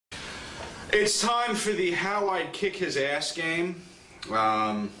It's time for the How I'd Kick His Ass game. Where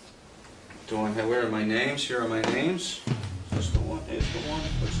are my names? Here are my names. Is this the one? Is the one?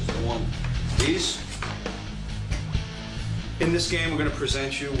 Which is the one? These. In this game, we're going to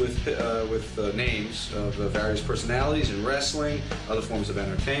present you with names of various personalities in wrestling, other forms of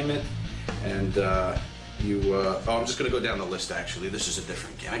entertainment, and I'm just going to go down the list. Actually, this is a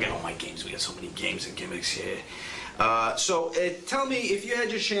different game. I got all my games. We got so many games and gimmicks here. Tell me, if you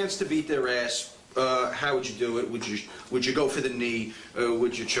had your chance to beat their ass, how would you do it? Would you go for the knee?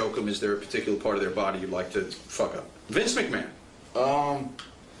 Would you choke them? Is there a particular part of their body you'd like to fuck up? Vince McMahon.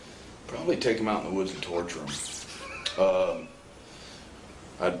 Probably take them out in the woods and torture them.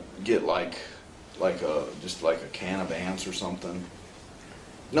 I'd get just like a can of ants or something.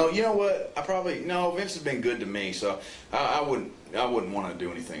 No, you know what? Vince has been good to me, so I wouldn't want to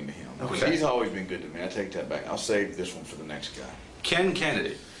do anything to him. Okay. He's always been good to me. I take that back. I'll save this one for the next guy. Ken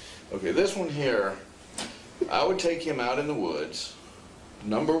Kennedy. Okay, this one here, I would take him out in the woods.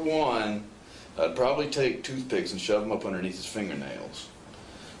 Number one, I'd probably take toothpicks and shove them up underneath his fingernails.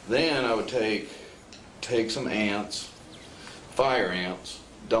 Then I would take some ants, fire ants,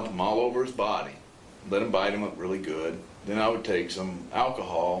 dump them all over his body, let him bite him up really good. Then I would take some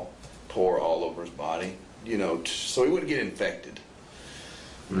alcohol, pour all over his body, so he wouldn't get infected.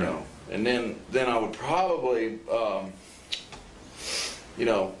 No. And then I would probably,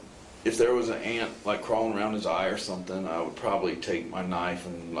 if there was an ant like crawling around his eye or something, I would probably take my knife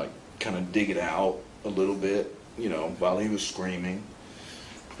and kind of dig it out a little bit, while he was screaming.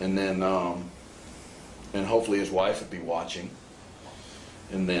 And then, and hopefully his wife would be watching.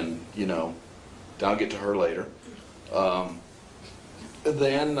 And then, I'll get to her later.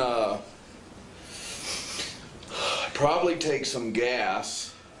 Then probably take some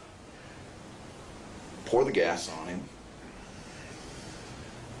gas, pour the gas on him,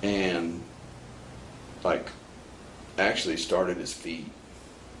 and actually start at his feet,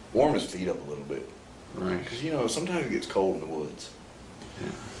 warm his feet up a little bit, Right. Because sometimes it gets cold in the woods.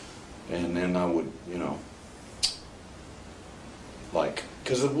 Yeah. And then I would,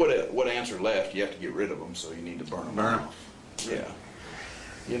 because what ants are left, you have to get rid of them, so you need to burn them off. Yeah.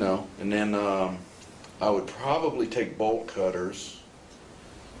 And then I would probably take bolt cutters,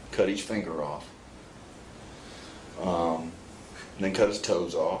 cut each finger off, and then cut his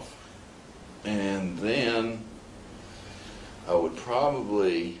toes off, and then I would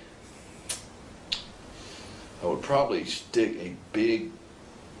probably stick a big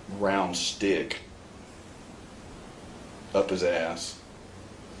round stick up his ass,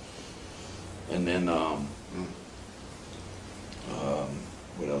 and then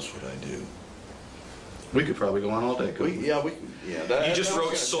what else would I do? We could probably go on all day. You just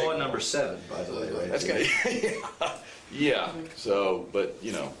wrote Saw #7, by the way, right? That's good. Yeah. So, but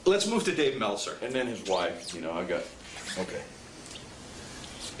Let's move to Dave Meltzer. and then his wife. Okay.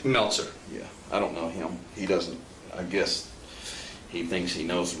 Meltzer. Yeah. I don't know him. He doesn't. I guess he thinks he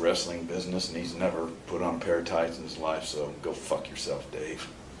knows the wrestling business, and he's never put on a pair of tights in his life. So go fuck yourself, Dave.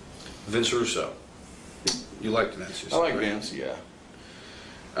 Vince Russo. You liked Vince? I like Vince. Yeah.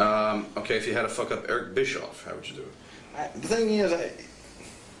 Okay, if you had to fuck up Eric Bischoff, how would you do it? The thing is,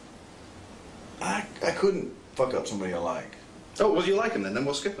 I couldn't fuck up somebody I like. Oh, well, you like him then? Then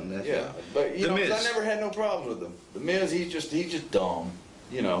we'll skip him. Then. Yeah, but The Miz. I never had no problems with him. The Miz, he's just dumb.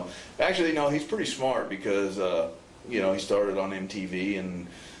 Actually, no, he's pretty smart because he started on MTV and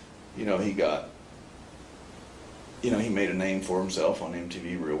he got he made a name for himself on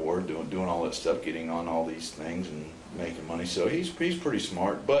MTV Real World, doing all that stuff, getting on all these things and making money. So he's pretty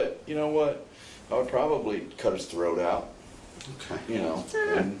smart. But you know what? I would probably cut his throat out. Okay.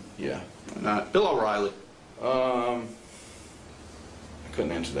 And yeah. Bill O'Reilly. I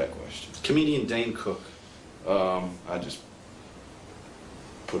couldn't answer that question. Comedian Dane Cook. I just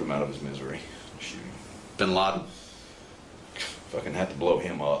put him out of his misery. Shoot him. Bin Laden. Fucking had to blow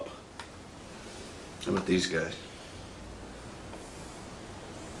him up. How about these guys?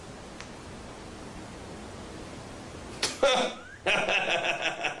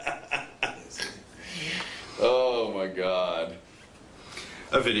 Oh my God.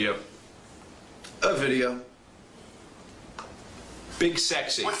 A video. Big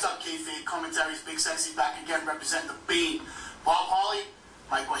Sexy. What's up, kayfabe? Commentaries, Big Sexy back again, representing the Bean. Bob Harley,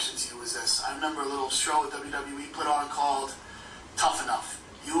 my question to you is this. I remember a little show WWE put on called Tough Enough.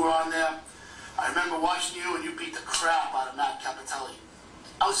 You were on there. I remember watching you and you beat the crap out of Matt Cappotelli.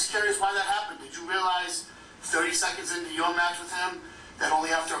 I was just curious why that happened. Did you realize 30 seconds into your match with him that only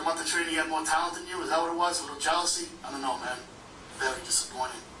after a month of training he had more talent than you? Is that what it was? A little jealousy? I don't know, man. Very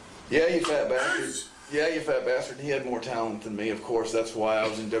disappointing. Yeah, you fat bastard. Yeah, you fat bastard. He had more talent than me, of course. That's why I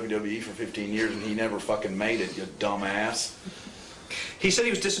was in WWE for 15 years and he never fucking made it, you dumbass. He said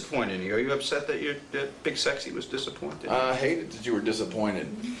he was disappointed in you. Are you upset that Big Sexy was disappointed? I hated that you were disappointed.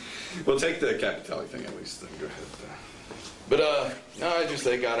 We'll take the Capitelli thing at least. Then go ahead. But, no,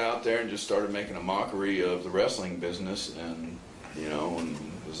 they got out there and just started making a mockery of the wrestling business and, you know, and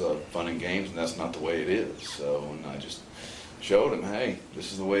it was fun and games, and that's not the way it is. So, and I just showed him, hey,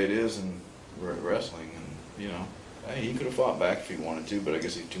 this is the way it is in wrestling, and, you know, hey, he could have fought back if he wanted to, but I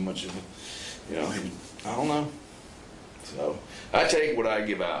guess he's too much of a, you know, I don't know. So, I take what I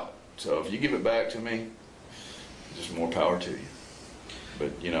give out. So if you give it back to me, just more power to you.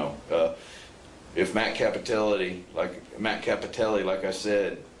 But, you know, if Matt Capitelli, like I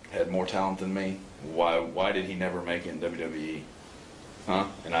said, had more talent than me, why did he never make it in WWE? Huh?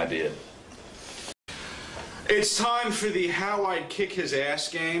 And I did. It's time for the How I'd Kick His Ass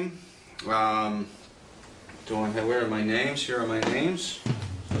game. Where are my names? Here are my names.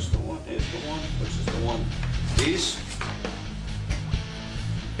 Is this the one? Is the one? Which is the one? These.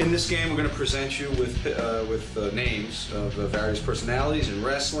 In this game, we're going to present you with names of various personalities in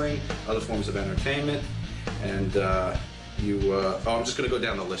wrestling, other forms of entertainment, and I'm just going to go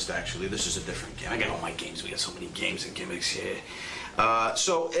down the list, actually. This is a different game. I got all my games. We got so many games and gimmicks here.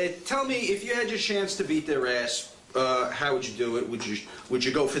 So tell me, if you had your chance to beat their ass, how would you do it? Would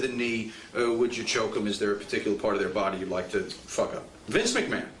you go for the knee? Would you choke them? Is there a particular part of their body you'd like to fuck up? Vince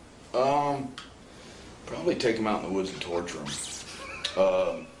McMahon. Probably take him out in the woods and torture him.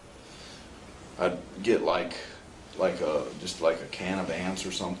 I'd get just like a can of ants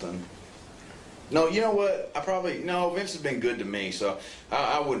or something. No, you know what? Vince has been good to me, so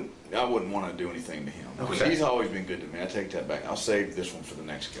I wouldn't want to do anything to him. Okay. He's always been good to me. I take that back. I'll save this one for the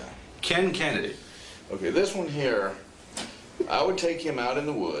next guy. Ken Kennedy. Okay, this one here, I would take him out in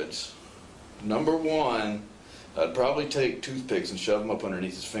the woods. Number one, I'd probably take toothpicks and shove them up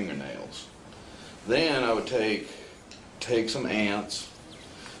underneath his fingernails. Then I would take some ants,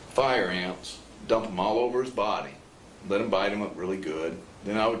 fire ants, dump them all over his body, let him bite him up really good.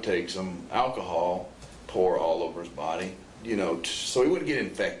 Then I would take some alcohol, pour all over his body, you know, so he wouldn't get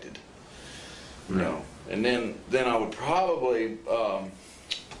infected, you know. And then I would probably,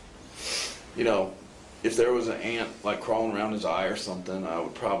 you know, if there was an ant like crawling around his eye or something, I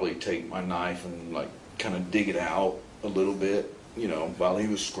would probably take my knife and like kind of dig it out a little bit, you know, while he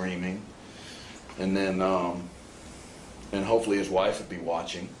was screaming. And then, and hopefully his wife would be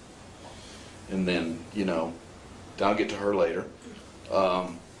watching. And then, you know, I'll get to her later.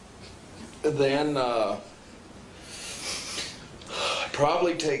 Then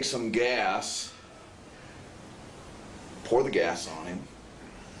probably take some gas, pour the gas on him,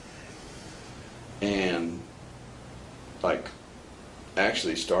 and like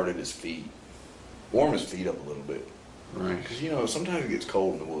actually start at his feet, warm his feet up a little bit. Right. Because, you know, sometimes it gets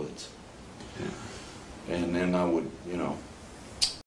cold in the woods. Yeah. And then I would, you know,